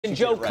And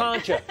Joe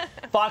Concha,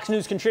 Fox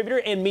News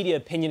contributor and media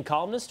opinion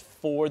columnist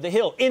for The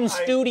Hill, in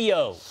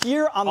studio.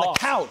 Here on the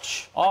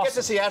couch. I get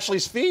to see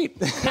Ashley's feet.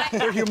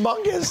 They're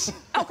humongous.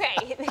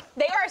 Okay,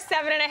 they are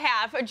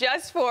 7.5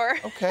 just for.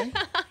 Okay.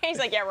 He's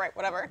like, yeah, right,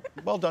 whatever.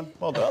 Well done.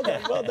 Well done. Well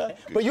done. Well done.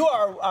 But you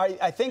are,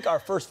 I think, our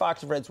first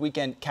Fox and Friends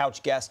weekend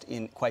couch guest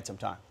in quite some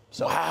time.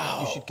 So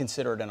you should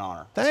consider it an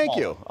honor. Thank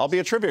you. I'll be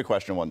a trivia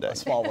question one day. A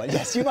small one.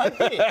 Yes, you might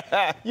be.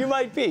 You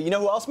might be. You know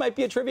who else might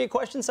be a trivia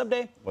question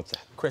someday? What's that?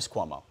 Chris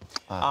Cuomo.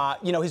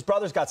 You know, his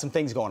brother's got some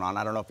things going on.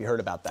 I don't know if you heard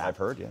about that. I've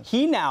heard, yes.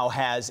 He now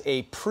has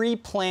a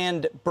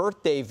pre-planned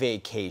birthday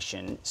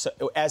vacation. So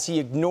as he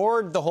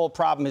ignored the whole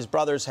problem his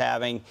brother's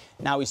having,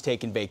 now he's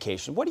taking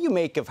vacation. What do you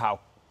make of how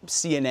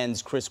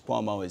CNN's Chris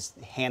Cuomo is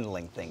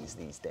handling things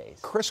these days?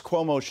 Chris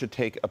Cuomo should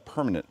take a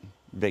permanent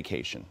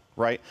vacation,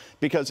 right?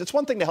 Because it's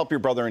one thing to help your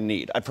brother in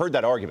need. I've heard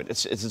that argument.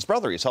 It's his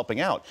brother he's helping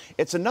out.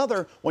 It's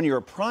another when you're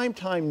a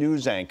primetime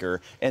news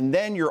anchor and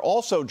then you're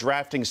also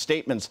drafting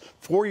statements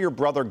for your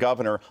brother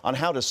governor on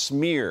how to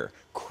smear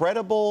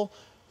credible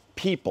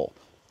people,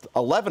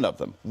 11 of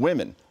them,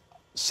 women,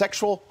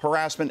 sexual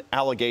harassment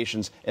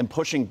allegations, and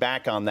pushing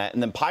back on that,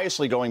 and then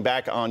piously going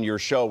back on your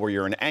show where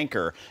you're an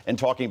anchor and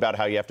talking about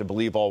how you have to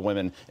believe all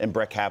women and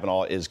Brett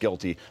Kavanaugh is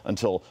guilty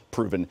until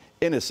proven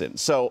innocent.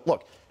 So,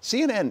 look,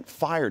 CNN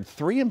fired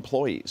 3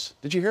 employees.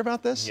 Did you hear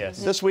about this?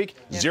 Yes. This week,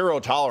 zero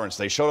tolerance.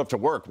 They showed up to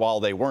work while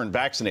they weren't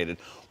vaccinated.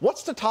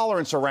 What's the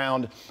tolerance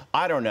around,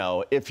 I don't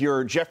know, if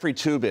you're Jeffrey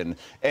Toobin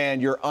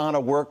and you're on a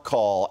work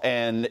call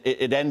and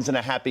it ends in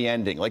a happy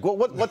ending? Like,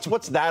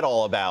 what's that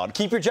all about?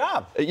 Keep your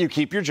job. You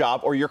keep your job,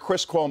 or you're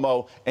Chris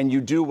Cuomo and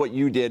you do what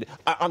you did,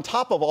 on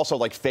top of also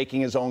like faking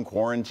his own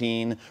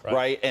quarantine,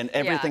 right? And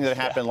everything that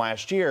happened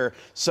last year.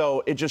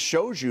 So it just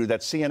shows you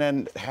that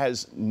CNN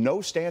has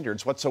no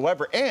standards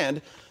whatsoever.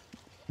 And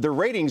their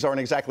ratings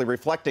aren't exactly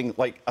reflecting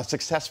like a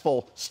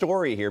successful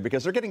story here,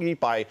 because they're getting beat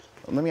by,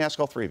 let me ask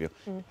all 3 of you.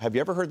 Have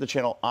you ever heard the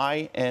channel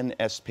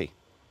INSP?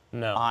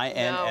 No.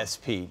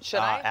 INSP. No. Should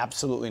I?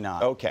 Absolutely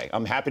not. Okay,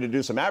 I'm happy to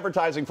do some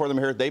advertising for them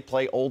here. They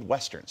play old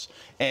westerns.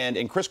 And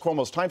in Chris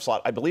Cuomo's time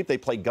slot, I believe they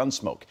play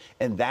Gunsmoke.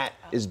 And that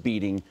is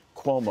beating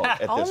Cuomo at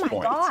this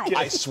point. God.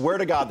 I swear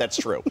to God that's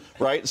true,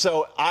 right?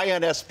 So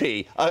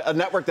INSP, a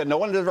network that no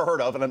one had ever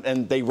heard of,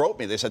 and they wrote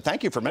me. They said,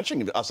 thank you for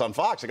mentioning us on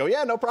Fox. I go,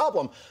 yeah, no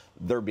problem.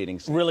 They're beating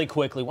CNN. Really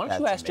quickly, why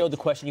don't you ask Joe the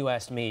question you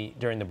asked me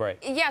during the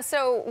break? Yeah,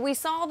 so we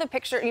saw the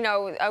picture, you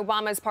know,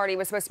 Obama's party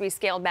was supposed to be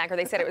scaled back, or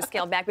they said it was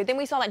scaled back, but then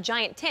we saw that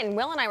giant tin.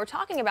 Will and I were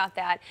talking about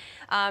that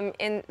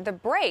in the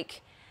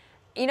break.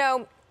 You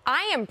know,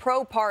 I am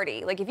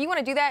pro-party. Like, if you want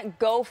to do that,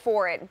 go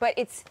for it, but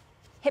it's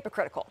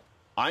hypocritical.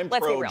 I'm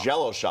pro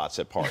Jello shots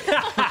at parties.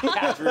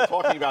 As we were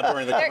talking about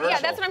during the commercial.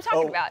 Yeah, that's what I'm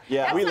talking about.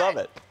 Yeah, we love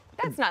it.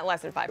 That's not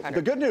less than 500.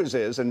 The good news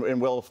is,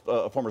 and Will,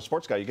 a former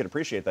sports guy, you can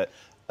appreciate that,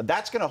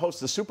 that's going to host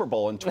the Super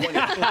Bowl in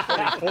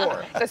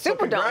 2024. The So Superdome.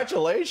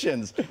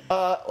 congratulations.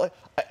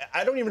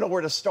 I don't even know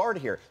where to start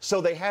here.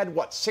 So they had,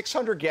 what,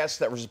 600 guests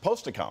that were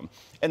supposed to come,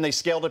 and they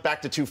scaled it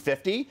back to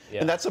 250,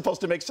 and that's supposed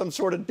to make some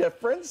sort of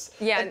difference?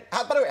 Yeah. And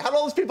by the way, how did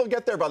all those people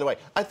get there, by the way?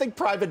 I think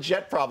private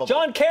jet probably.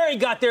 John Kerry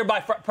got there by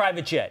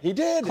private jet. He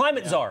did.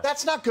 Climate czar.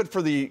 That's not good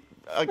for the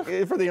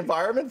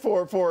environment,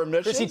 for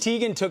emissions. Chrissy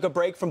Teigen took a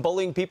break from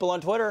bullying people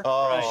on Twitter.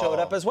 Showed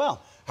up as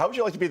well. How would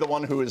you like to be the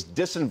one who is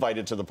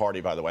disinvited to the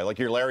party, by the way? Like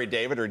you're Larry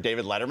David or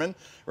David Letterman,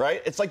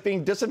 right? It's like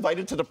being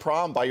disinvited to the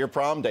prom by your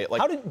prom date.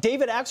 Like, How did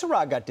David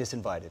Axelrod got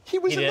disinvited? he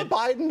was in the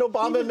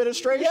Biden-Obama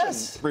administration.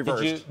 Yes.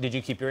 Reversed. Did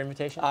you keep your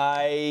invitation?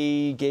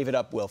 I gave it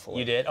up willfully.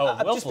 You did? Oh,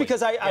 willfully. Just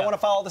because I want to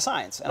follow the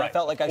science, and I Right,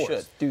 felt like of I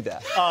course. should do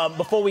that.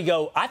 Before we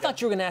go, I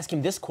thought you were going to ask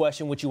him this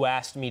question, which you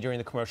asked me during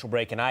the commercial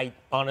break, and I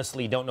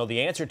honestly don't know the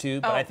answer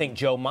to, but I think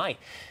Joe might.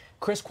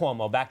 Chris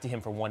Cuomo, back to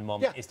him for one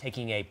moment, is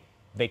taking a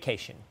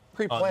vacation.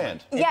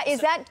 Pre-planned. Yeah,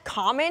 is that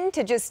common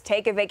to just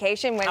take a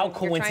vacation when How you're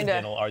trying to...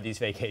 coincidental are these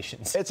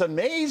vacations? It's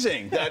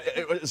amazing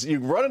that you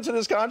run into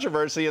this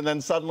controversy and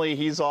then suddenly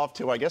he's off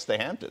to, I guess, the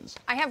Hamptons.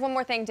 I have one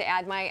more thing to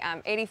add.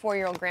 My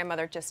 84-year-old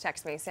grandmother just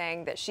texted me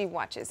saying that she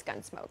watches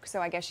Gunsmoke,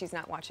 so I guess she's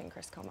not watching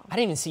Chris Cuomo. I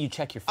didn't even see you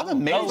check your phone. I'm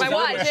amazed. I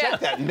watch,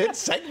 check that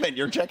mid-segment.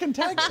 You're checking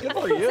text. Good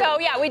for you. So,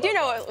 yeah, we do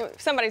know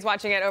somebody's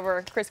watching it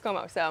over Chris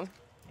Cuomo, so...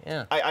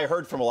 Yeah. I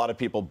heard from a lot of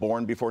people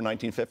born before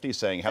 1950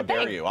 saying, how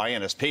dare you,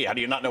 INSP, how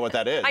do you not know what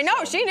that is? I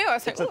know, she knew. I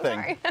was like, It's a thing.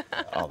 sorry.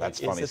 Oh, that's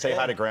funny. Say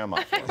hi to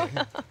Grandma.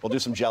 We'll do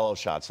some Jello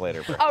shots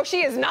later. Oh,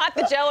 she is not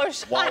the Jello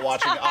shot. While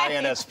watching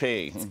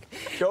INSP.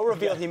 Joe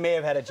revealed he may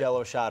have had a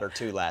Jello shot or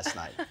 2 last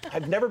night.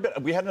 I've never been.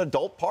 We had an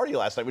adult party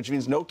last night, which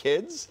means no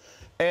kids.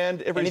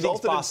 And it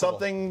resulted in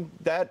something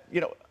that,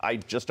 you know, I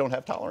just don't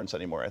have tolerance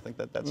anymore. I think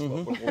that's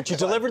But you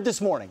delivered this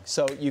morning,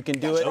 so you can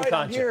do it. right,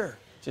 I'm here.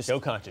 Just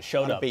Joe Concha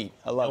showed up. beat.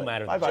 I love no it.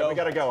 matter Bye-bye. We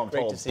got to go. I'm Great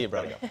told. to see you,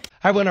 brother.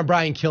 Hi, everyone. I'm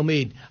Brian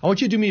Kilmeade. I want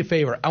you to do me a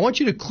favor. I want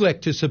you to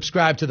click to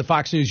subscribe to the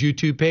Fox News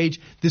YouTube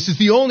page. This is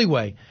the only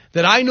way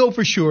that I know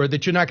for sure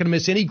that you're not going to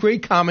miss any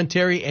great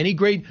commentary, any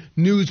great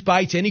news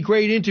bites, any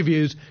great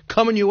interviews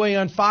coming your way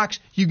on Fox.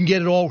 You can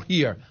get it all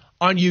here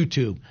on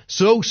YouTube.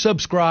 So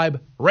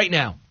subscribe right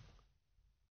now.